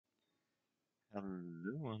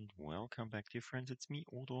Hello and welcome back, dear friends. It's me,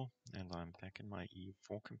 Odo, and I'm back in my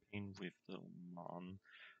EU4 campaign with the Oman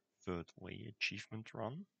Third Way Achievement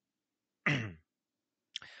Run.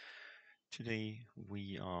 Today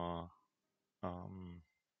we are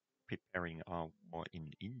preparing our war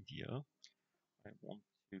in India. I want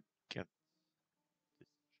to get this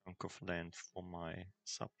chunk of land for my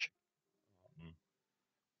subject,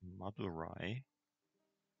 Madurai.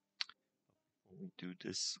 Before we do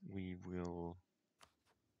this, we will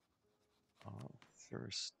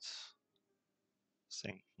first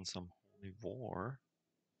sanction some holy war,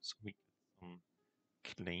 so we get some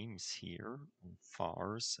claims here on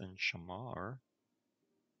Fars and Shammar.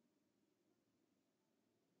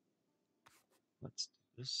 Let's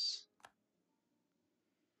do this.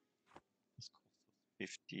 This costs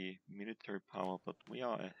us 50 military power, but we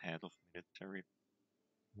are ahead of military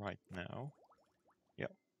right now. Yeah,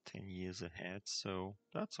 10 years ahead, so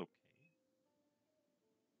that's okay.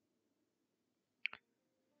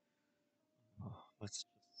 Let's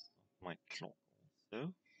just stop my clock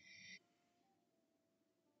also.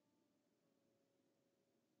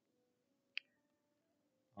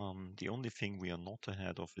 The only thing we are not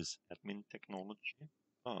ahead of is admin technology,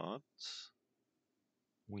 but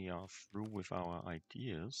we are through with our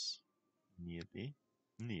ideas, nearly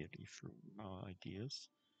through with our ideas,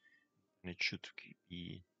 and it should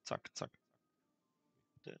be zack, zack, zack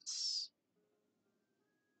with this.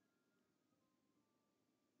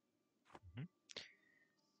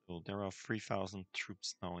 So there are 3,000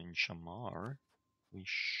 troops now in Shammar. We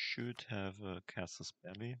should have a casus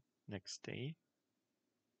belli next day.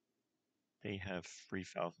 They have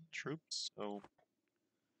 3,000 troops, so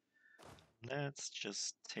let's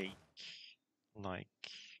just take, like,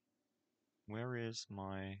 where is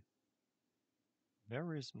my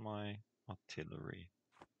artillery?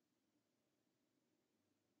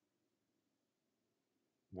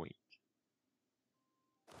 Wait.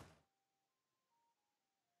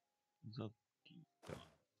 Is that these guys?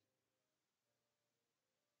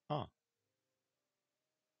 Ah,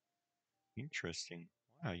 interesting.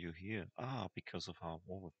 Why are you here? Ah, because of our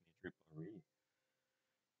war with Midri.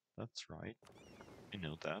 That's right. I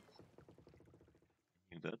know that.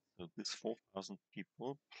 That. So this 4,000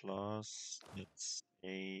 people plus, let's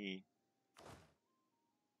say,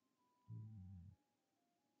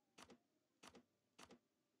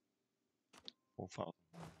 4,000.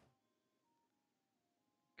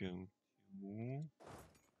 Go to yay.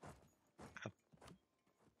 We've got the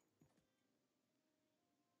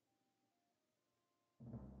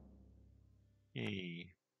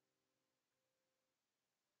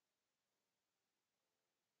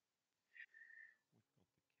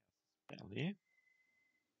Casus Belli.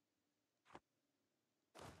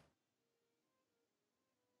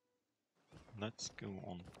 Let's go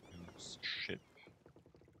on to ship.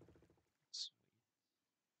 Let's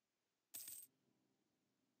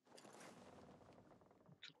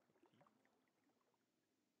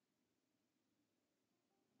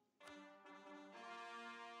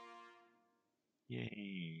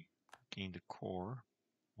yay. Gain the core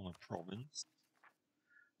on a province.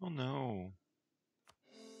 Oh no.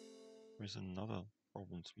 There's another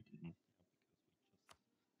province we didn't have because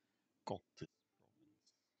we just got this province.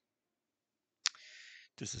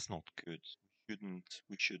 This is not good.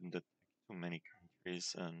 We shouldn't attack too many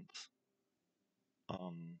countries and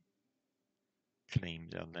claim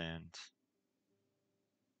their land.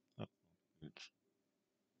 That's not good.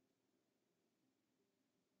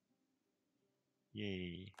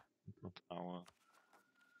 Yay. We got our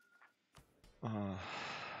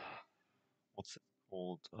what's it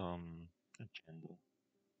called? Agenda.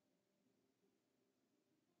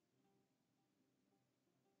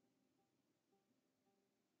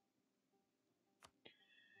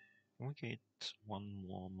 We get one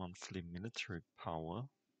more monthly military power.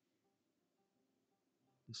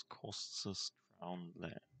 This costs us crown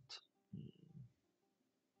land.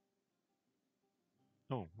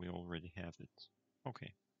 Oh, we already have it.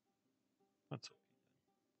 Okay. That's okay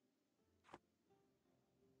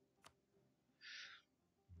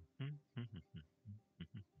then.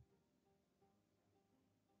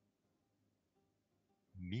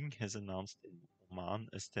 Ming has announced in Oman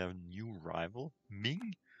as their new rival.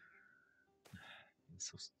 Ming?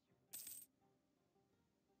 So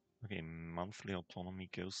okay, monthly autonomy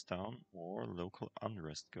goes down or local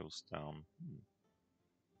unrest goes down.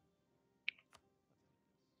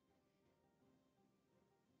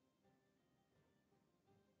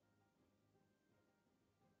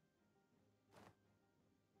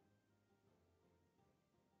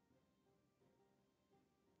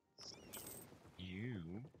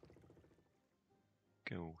 You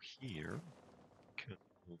go here.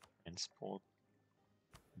 We'll transport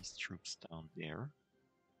these troops down there.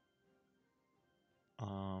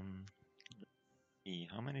 Let's see,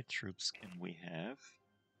 how many troops can we have?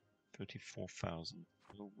 34,000.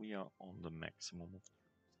 So we are on the maximum of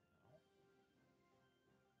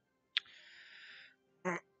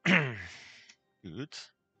troops now. Good.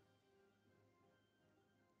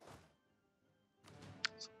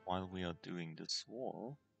 So while we are doing this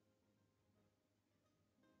war,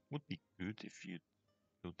 would be good if you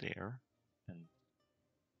go there and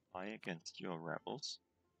fly against your rebels.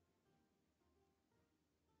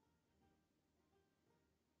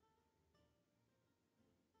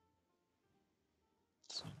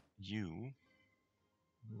 So you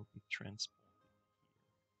will be transported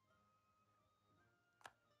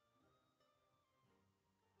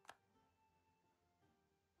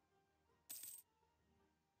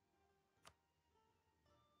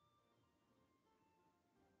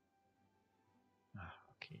here.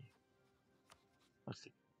 Okay. Let's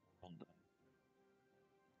take on them.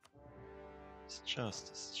 It's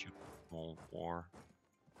just a stupid small war.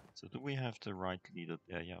 So do we have the right leader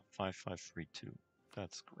there? Yeah, 5532.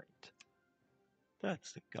 That's great.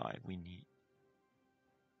 That's the guy we need.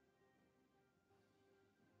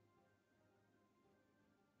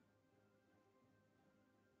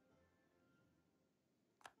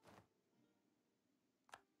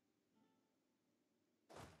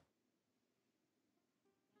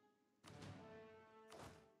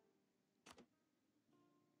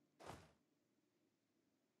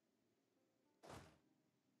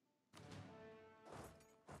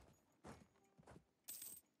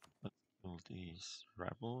 Let's kill these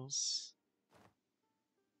rebels.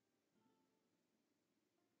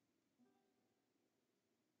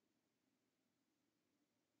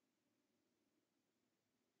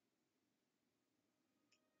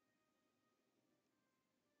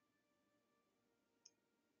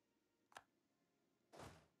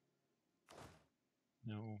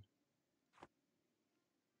 No.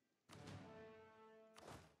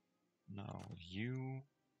 Now you,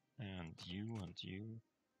 and you, and you,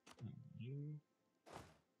 and you.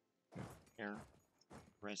 Go here.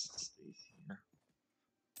 Rest stays here.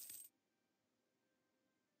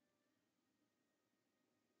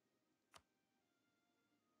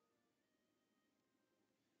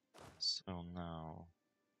 So now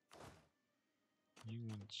you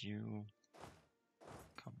and you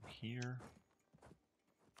come here.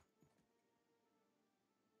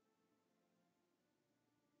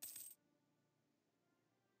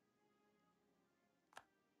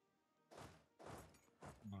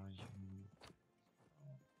 Now you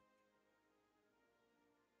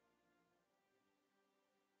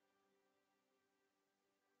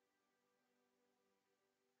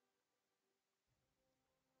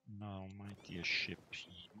now, my dear ship,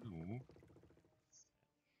 you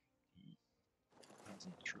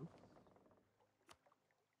isn't true.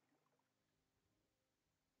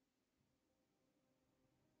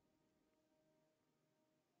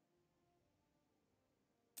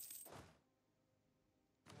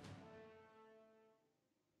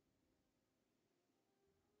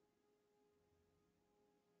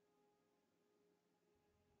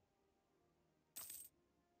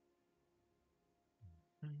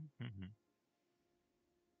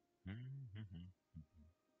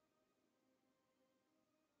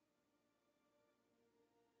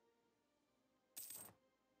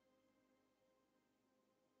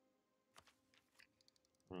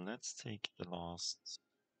 Let's take the last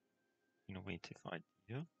innovative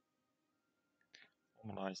idea.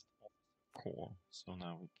 Formalized officer core. So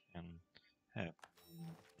now we can have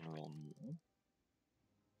general more.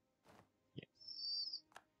 Yes.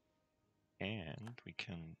 And we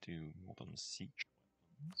can do modern siege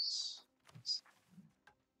weapons.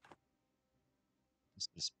 This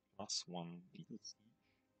is +1 lethal siege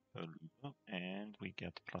per leader, and we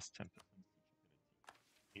get +10% siege ability.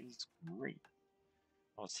 It is great.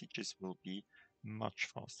 Our sieges will be much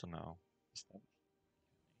faster now. Established.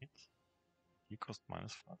 You cost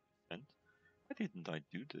 -5%. Why didn't I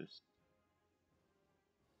do this?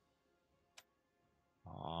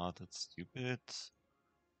 Ah, that's stupid.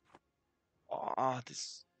 Ah,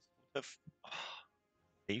 this would have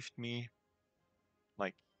saved me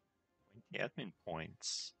like 20 admin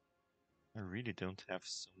points. I really don't have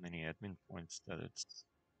so many admin points that it's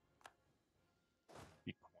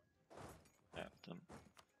big to have them.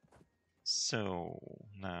 So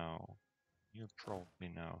now you're probably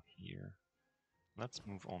now here. Let's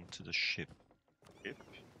move on to the ship.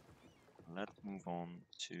 Let's move on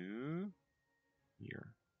to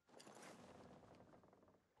here.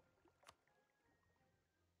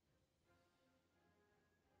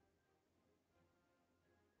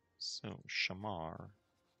 So, Shammar,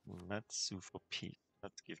 let's sue for peace.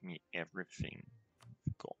 Let's give me everything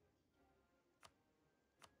you've got.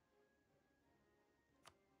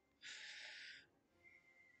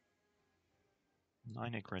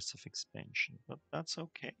 Nine aggressive expansion, but that's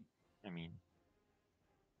okay. I mean,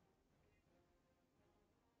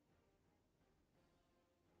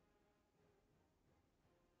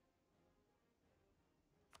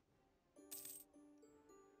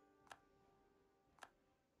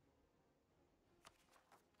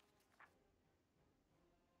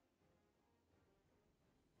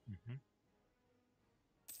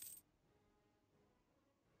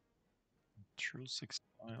 truce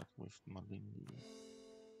expired with Malindi.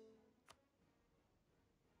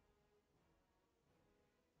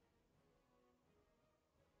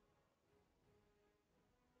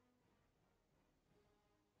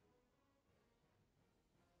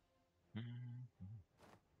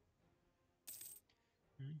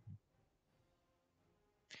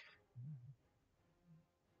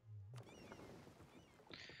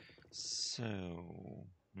 So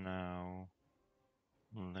now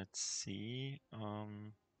let's see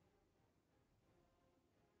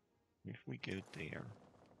if we go there.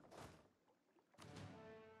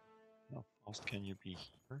 How fast can you be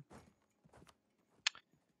here?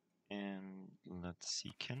 And let's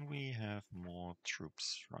see, can we have more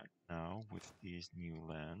troops right now with these new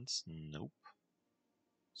lands? Nope.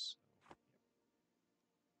 So,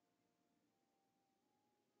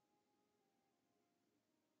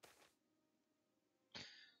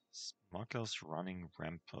 smugglers running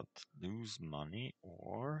rampant, lose money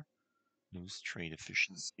or lose trade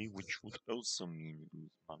efficiency, which would also mean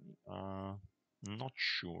lose money. Not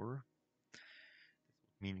sure. This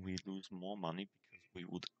would mean we lose more money because we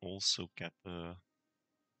would also get the.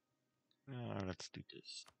 Let's do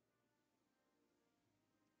this.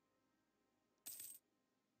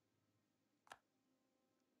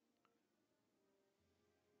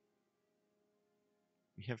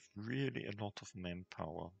 We have really a lot of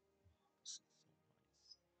manpower. This is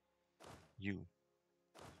so nice. You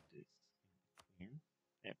do this in between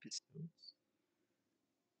episodes.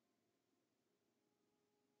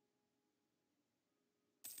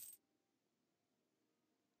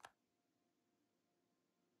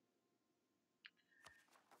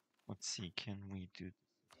 Let's see, can we do this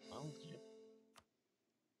as well? Yep.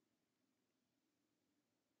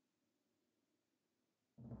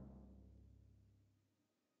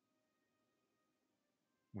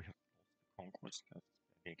 We have lost the conquest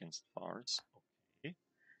against Fars. Okay.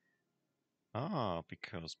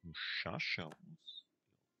 Because Mushasha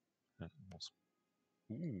was.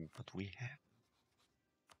 Ooh, but we have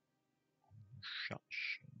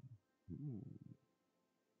Mushasha. Ooh.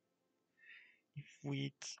 If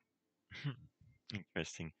we.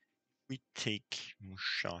 Interesting. If we take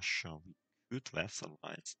Mushasha, we could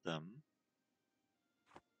vassalize them.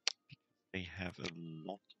 They have a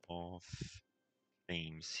lot of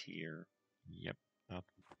claims here. Yep, that would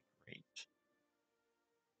be great.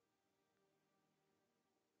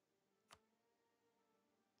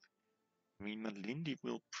 I mean, Malindi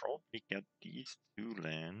will probably get these two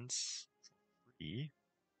lands for free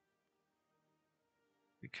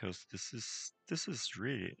because this is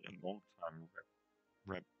really a long time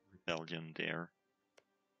rebellion there.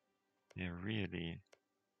 They're really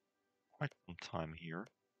quite some time here,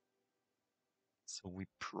 so we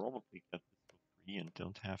probably get this for free and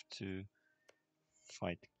don't have to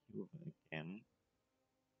fight Cuba again.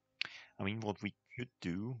 I mean, what we could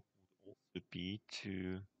do would also be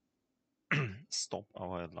to stop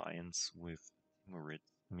our alliance with Timurids.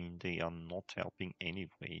 I mean, they are not helping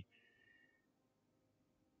anyway.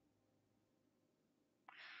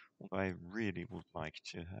 What I really would like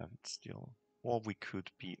to have it still. Or we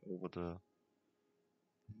could be over the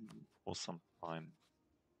for some time.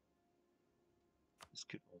 This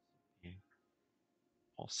could also be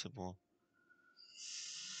possible.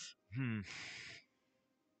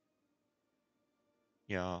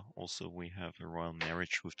 Yeah, also we have a royal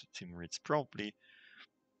marriage with the Timurids. Probably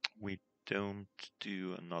we don't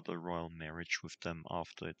do another royal marriage with them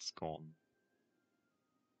after it's gone.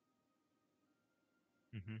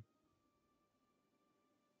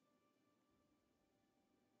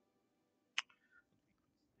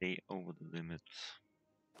 Stay over the limit.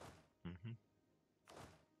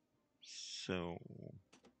 So,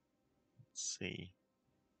 let's see.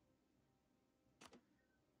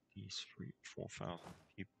 These 4,000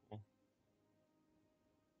 people.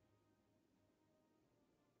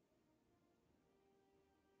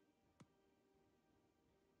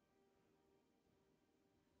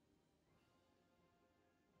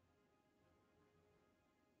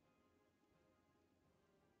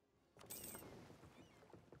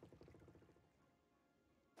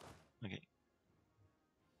 Okay.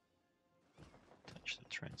 Touch the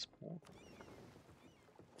transport.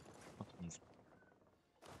 Not move.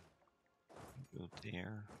 Go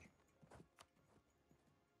there.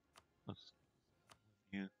 Let's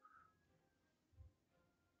view.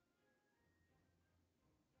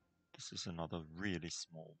 This is another really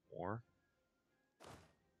small war.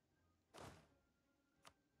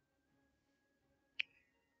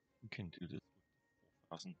 We can do this with the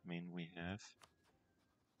 4,000 men we have.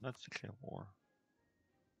 Let's declare war.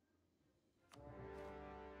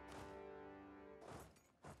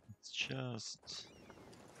 It's just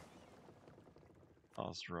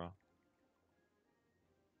Basra.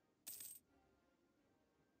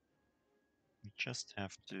 We just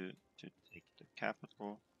have to take the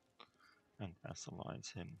capital and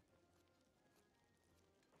vassalize him.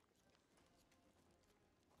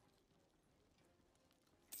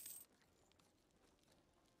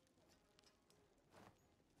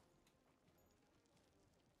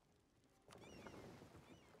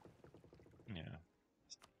 Yeah.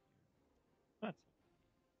 That's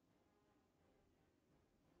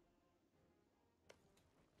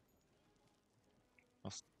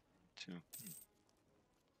plus 2.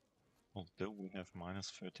 Although we have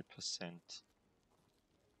minus 30%,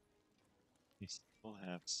 we still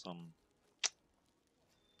have some.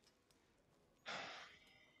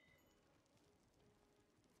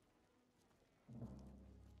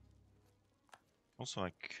 Also,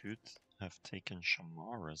 I could have taken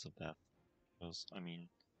Shammar as a death, because, I mean,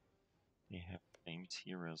 they have claims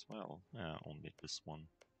here as well. Only this one.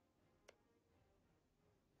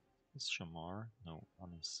 Is Shammar? No,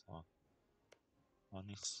 Anissa.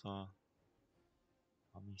 Anissa.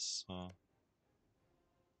 Anissa.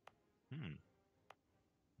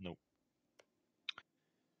 Nope.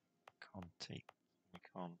 Can't take. We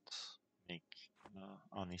can't make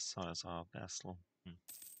Anissa as our vassal.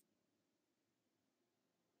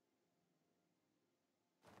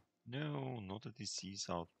 No, not a disease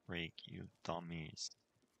outbreak, you dummies.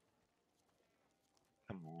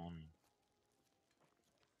 Come on.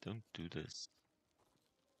 Don't do this.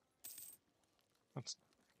 That's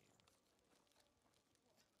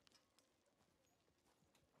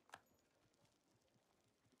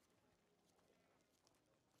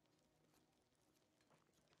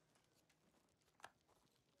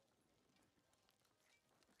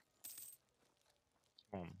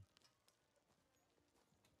come on.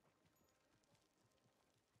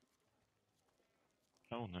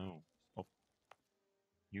 Oh no. Stop.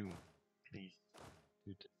 You, please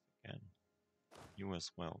do this again. You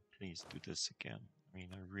as well, please do this again. I mean,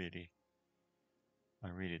 I really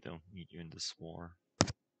don't need you in this war.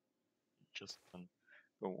 Just can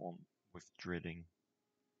go on with drilling.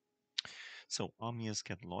 So armies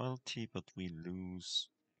get loyalty, but we lose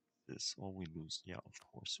this, or we lose. Yeah, of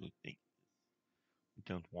course we take this. We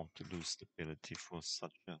don't want to lose stability for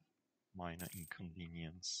such a minor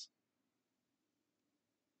inconvenience.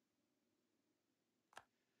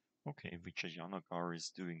 Okay, Vijayanagar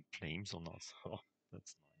is doing claims on us. Oh,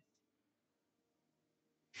 that's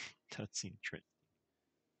nice. That's interesting.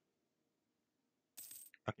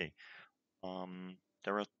 Okay,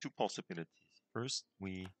 there are two possibilities. First,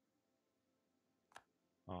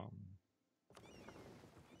 um,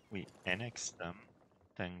 we annex them,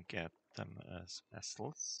 then get them as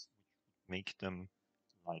vassals, which would make them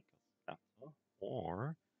like us better,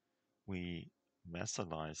 or we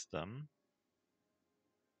vassalize them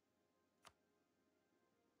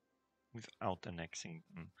without annexing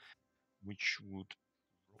them, which would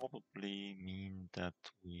probably mean that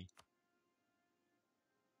we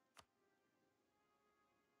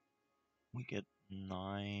get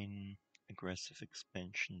 9 aggressive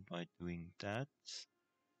expansion by doing that,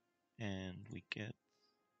 and we get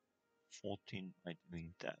 14 by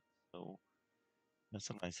doing that. So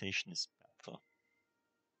vassalization is better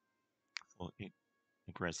for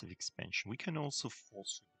aggressive expansion. We can also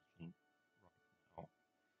force religion right now.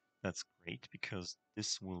 That's great because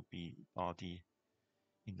this will be body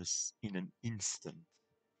in an instant.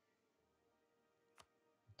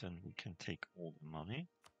 Then we can take all the money,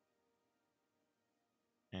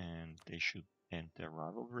 and they should end their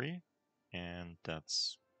rivalry, and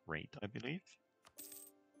that's great, I believe.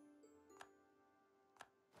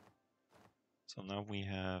 So now we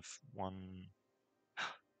have one.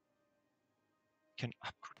 Can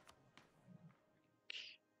upgrade.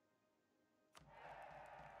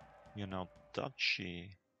 You're now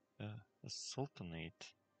duchy, a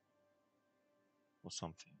sultanate, or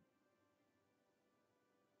something.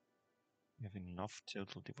 We have enough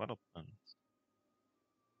total development.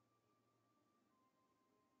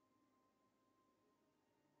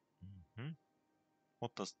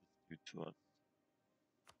 What does this do to us.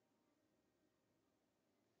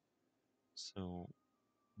 So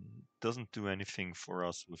doesn't do anything for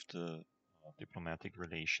us with the diplomatic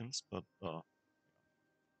relations, but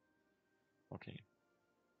okay.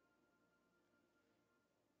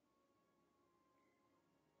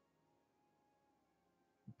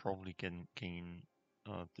 Probably can gain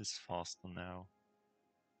this faster now.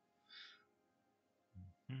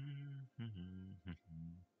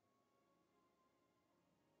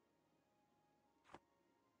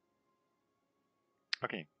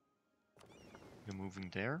 Okay, you're moving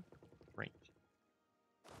there. Great.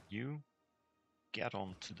 You get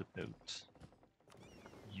onto the boat.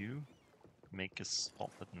 You make a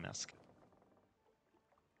stop at Mascot.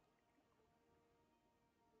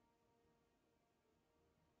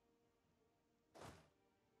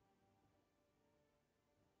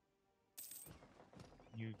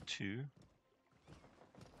 You two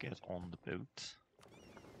get on the boat.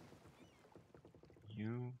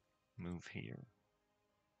 You move here.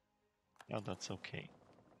 Yeah, that's okay.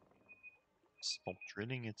 Stop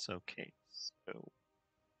drilling, it's okay. So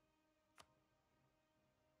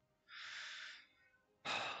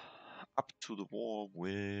up to the war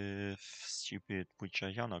with stupid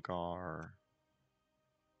Vijayanagar.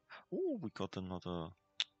 Oh, we got another.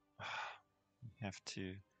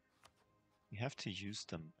 We have to use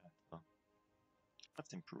them better.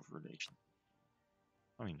 Let's improve relations.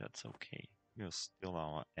 I mean, that's okay. You're still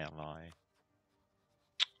our ally.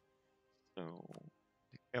 So,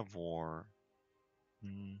 declare war.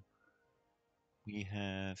 We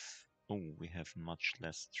have. Oh, we have much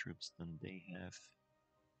less troops than they have.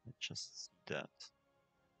 Let's just see that.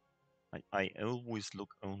 I always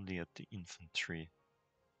look only at the infantry.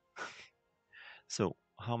 So,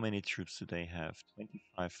 how many troops do they have?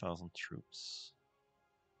 25,000 troops.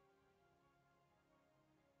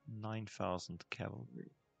 9,000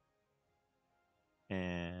 cavalry.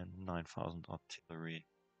 And 9,000 artillery.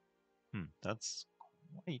 That's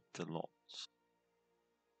quite a lot.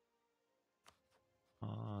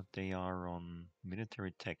 They are on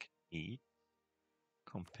military tech 8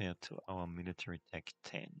 compared to our military tech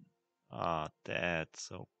 10.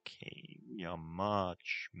 That's okay. We are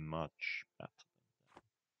much, much better.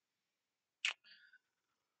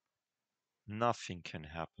 Nothing can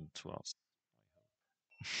happen to us.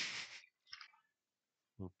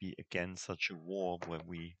 Will be again such a war where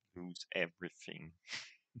we lose everything.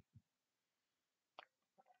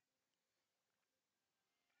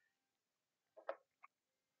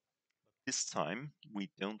 This time we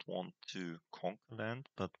don't want to conquer land,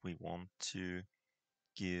 but we want to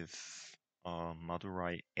give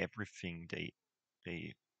Madurai everything they should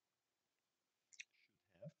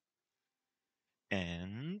have,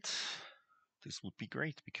 and this would be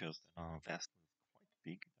great because our vassal is quite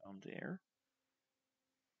big down there.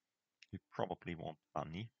 We probably want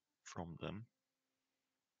money from them,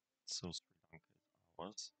 so Sri Lanka is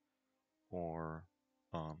ours, or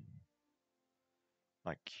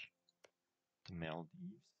like the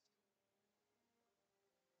Maldives.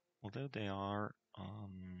 Although they are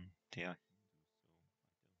Hindu, so I don't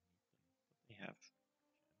need them, but they have gems,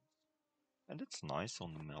 and it's nice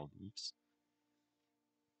on the Maldives.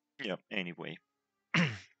 Yeah. Anyway,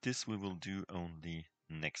 this we will do only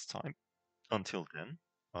next time. Until then,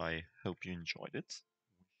 I hope you enjoyed it.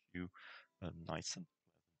 Wish you a nice and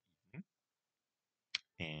pleasant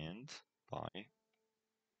evening, and bye.